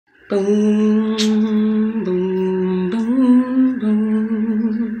Boom, boom, boom,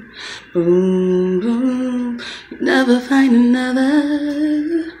 boom, boom, boom. You never find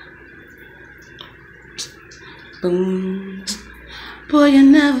another. Boom, boy, you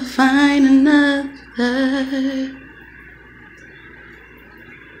never find another.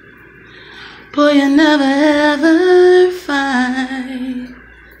 Boy, you never ever find.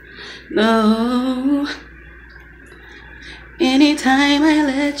 No. Anytime I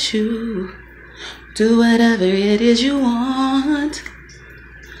let you do whatever it is you want,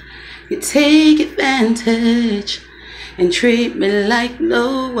 you take advantage and treat me like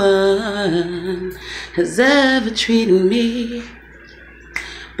no one has ever treated me.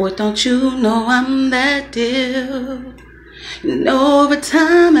 Boy, don't you know I'm that deal? You know every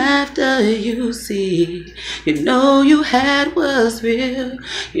time after you see, you know you had was real.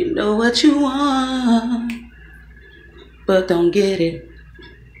 You know what you want, but don't get it.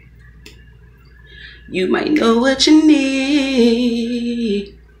 You might know what you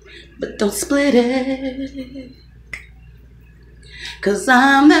need, but don't split it. 'Cause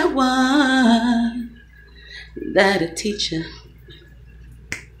I'm that one that'll teach you.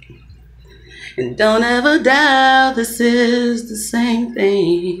 And don't ever doubt this is the same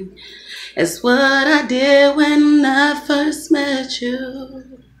thing as what I did when I first met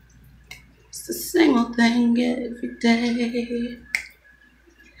you. It's the same old thing every day.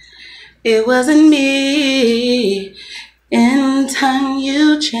 It wasn't me, in time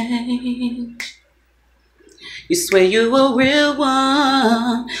you changed. You swear you were a real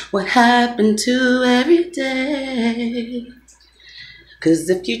one, what happened to every day? 'Cause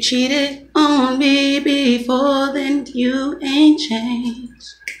if you cheated on me before, then you ain't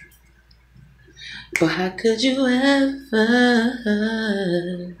changed. But how could you ever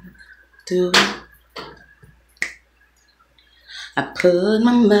do it? I put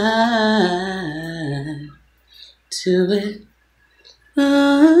my mind to it.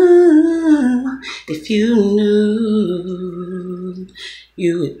 If you knew,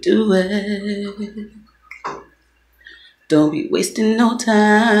 you would do it. Don't be wasting no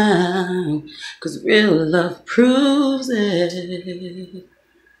time, 'cause real love proves it.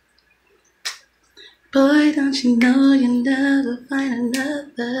 Boy, don't you know you'll never find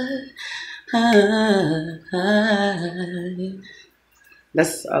another.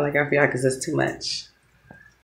 That's all I got for y'all, 'cause that's too much.